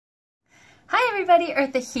everybody,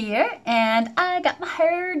 Eartha here, and I got my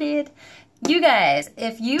hair did. You guys,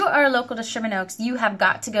 if you are local to Sherman Oaks, you have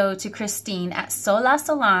got to go to Christine at Sola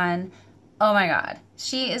Salon. Oh my God,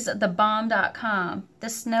 she is the bomb.com. The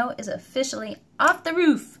snow is officially off the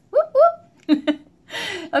roof. Whoop, whoop.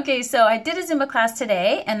 Okay, so I did a Zumba class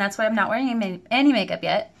today, and that's why I'm not wearing any makeup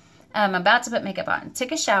yet. I'm about to put makeup on.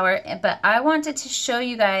 Took a shower, but I wanted to show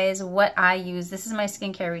you guys what I use. This is my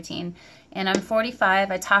skincare routine, and I'm 45.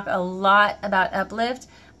 I talk a lot about Uplift.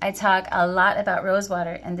 I talk a lot about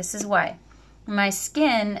Rosewater, and this is why. My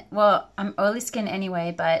skin, well, I'm oily skin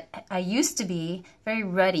anyway, but I used to be very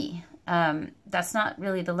ruddy. That's not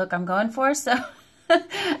really the look I'm going for, so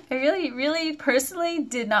I really personally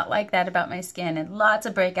did not like that about my skin, and lots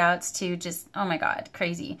of breakouts too, just, oh my God,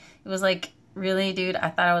 crazy. It was like, really, dude, I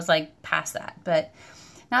thought I was like past that, but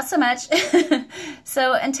not so much.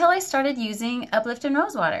 So until I started using Uplift and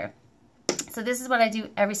Rosewater. So this is what I do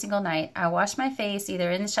every single night. I wash my face,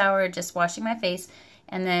 either in the shower or just washing my face,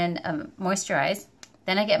 and then moisturize.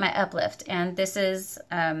 Then I get my Uplift, and this is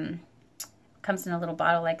comes in a little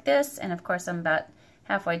bottle like this, and of course I'm about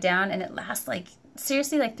halfway down, and it lasts like,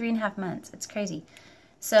 seriously, like 3.5 months. It's crazy.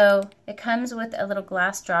 So it comes with a little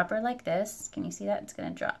glass dropper like this. Can you see that? It's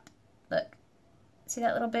gonna drop. Look. See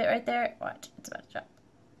that little bit right there? Watch, it's about to drop.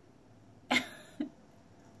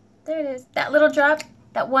 There it is. That little drop,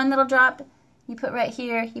 that one little drop, you put right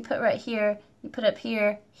here, you put right here, you put up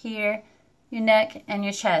here, here, your neck and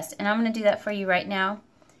your chest. And I'm going to do that for you right now.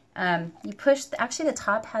 You push, actually the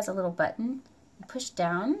top has a little button. You push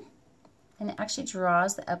down and it actually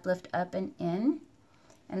draws the Uplift up and in.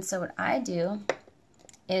 And so what I do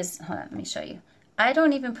is, hold on, let me show you. I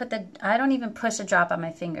don't even push a drop on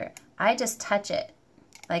my finger. I just touch it.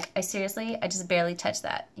 Like, I just barely touch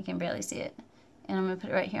that. You can barely see it. And I'm going to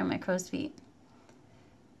put it right here on my crow's feet.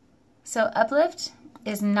 So Uplift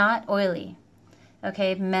is not oily.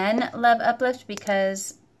 Okay, men love Uplift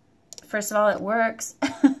because, first of all, it works.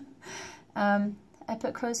 I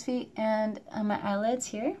put crow's feet and on my eyelids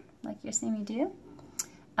here, like you're seeing me do.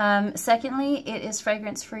 Secondly, it is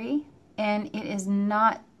fragrance-free, and it is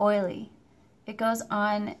not oily. It goes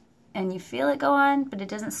on and you feel it go on, but it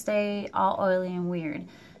doesn't stay all oily and weird.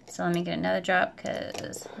 So let me get another drop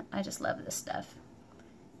because I just love this stuff.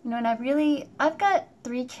 You know, and I've got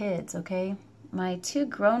 3 kids, okay? My 2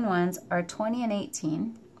 grown ones are 20 and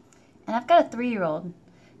 18, and I've got a 3-year-old.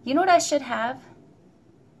 You know what I should have?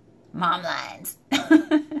 Mom lines.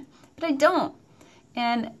 But I don't.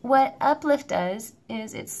 And what Uplift does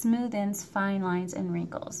is it smoothens fine lines and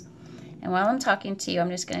wrinkles. And while I'm talking to you,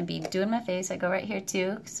 I'm just going to be doing my face. I go right here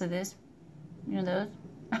too. So this, you know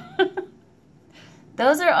those?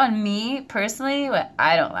 Those are on me personally, what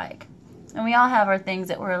I don't like. And we all have our things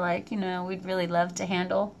that we're like, you know, we'd really love to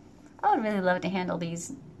handle. I would really love to handle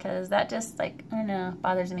these because that just, like, I don't know,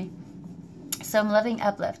 bothers me. So I'm loving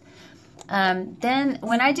Uplift. Then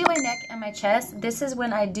when I do my neck and my chest, this is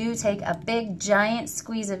when I do take a big giant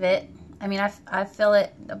squeeze of it. I mean, I feel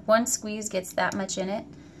it. One squeeze gets that much in it.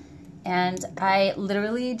 And I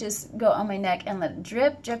literally just go on my neck and let it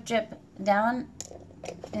drip, drip, drip down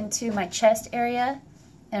into my chest area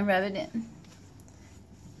and rub it in.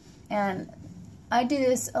 And I do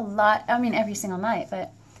this a lot, I mean every single night,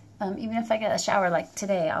 but even if I get a shower like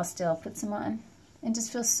today, I'll still put some on. It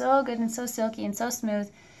just feels so good and so silky and so smooth.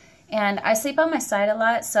 And I sleep on my side a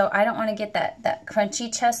lot, so I don't want to get that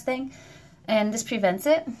crunchy chest thing, and this prevents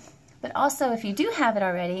it. But also, if you do have it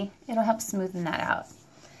already, it'll help smoothen that out.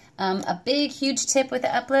 A big, huge tip with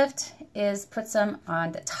the Uplift is put some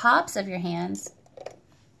on the tops of your hands.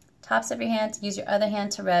 Tops of your hands, use your other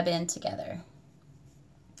hand to rub in together.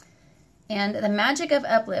 And the magic of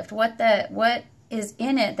Uplift, what is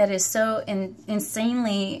in it that is so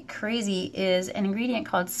insanely crazy is an ingredient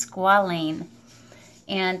called squalane.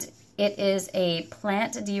 And it is a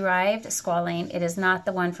plant-derived squalane. It is not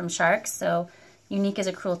the one from sharks, so Unique is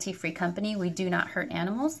a cruelty-free company. We do not hurt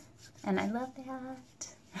animals, and I love that.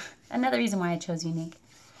 Another reason why I chose Unique.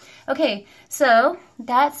 Okay, so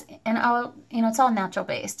that's, and it's all natural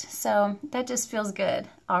based, so that just feels good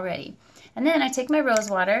already. And then I take my rose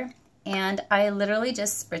water and I literally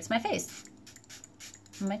just spritz my face,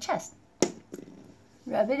 on my chest,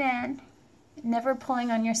 rub it in, never pulling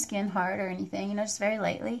on your skin hard or anything, you know, just very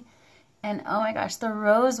lightly. And oh my gosh, the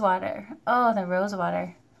rose water, oh, the rose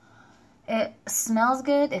water. It smells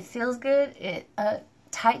good, it feels good, it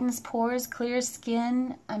tightens pores, clears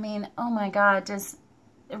skin. I mean, oh my God, just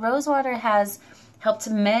Rosewater has helped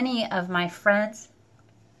many of my friends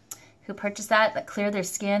who purchase that clear their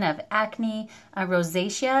skin of acne,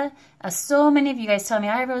 rosacea. So many of you guys tell me,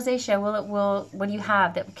 I have rosacea. What do you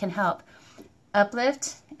have that can help?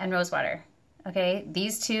 Uplift and Rosewater. Okay,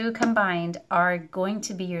 these two combined are going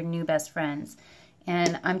to be your new best friends.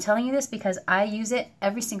 And I'm telling you this because I use it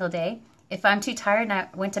every single day. If I'm too tired and I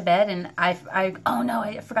went to bed and oh no,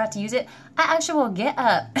 I forgot to use it, I actually will get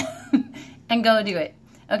up and go do it.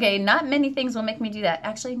 Okay, not many things will make me do that.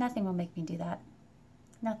 Actually, nothing will make me do that.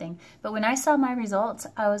 Nothing. But when I saw my results,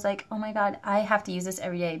 I was like, oh my God, I have to use this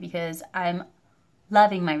every day because I'm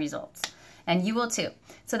loving my results. And you will too.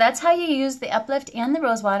 So that's how you use the Uplift and the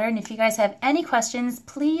Rosewater. And if you guys have any questions,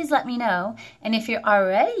 please let me know. And if you're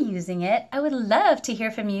already using it, I would love to hear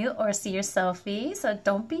from you or see your selfie. So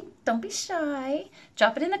don't be shy.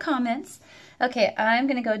 Drop it in the comments. Okay, I'm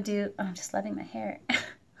gonna go do, oh, I'm just loving my hair.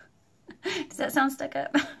 Does that sound stuck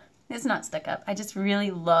up? It's not stuck up. I just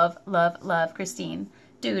really love, love, love Christine.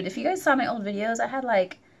 Dude, if you guys saw my old videos, I had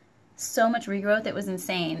like so much regrowth. It was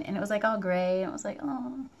insane. And it was like all gray. And it was like,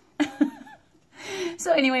 oh.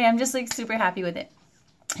 So anyway, I'm just like super happy with it.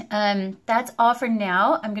 That's all for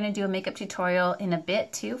now. I'm going to do a makeup tutorial in a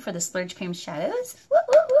bit too for the Splurge Cream Shadows. Woo,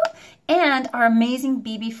 woo, woo. And our amazing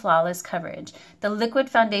BB Flawless coverage. The liquid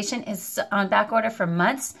foundation is on back order for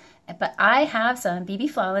months, but I have some BB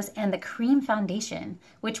Flawless and the cream foundation,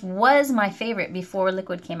 which was my favorite before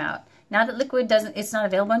liquid came out. Now that liquid it's not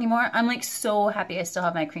available anymore, I'm like so happy I still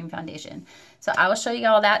have my cream foundation. So I will show you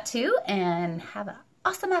all that too, and have an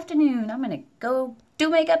awesome afternoon. I'm going to go do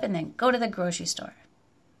makeup and then go to the grocery store.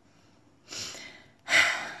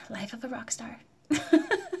 Life of a rock star.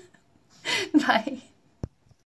 Bye.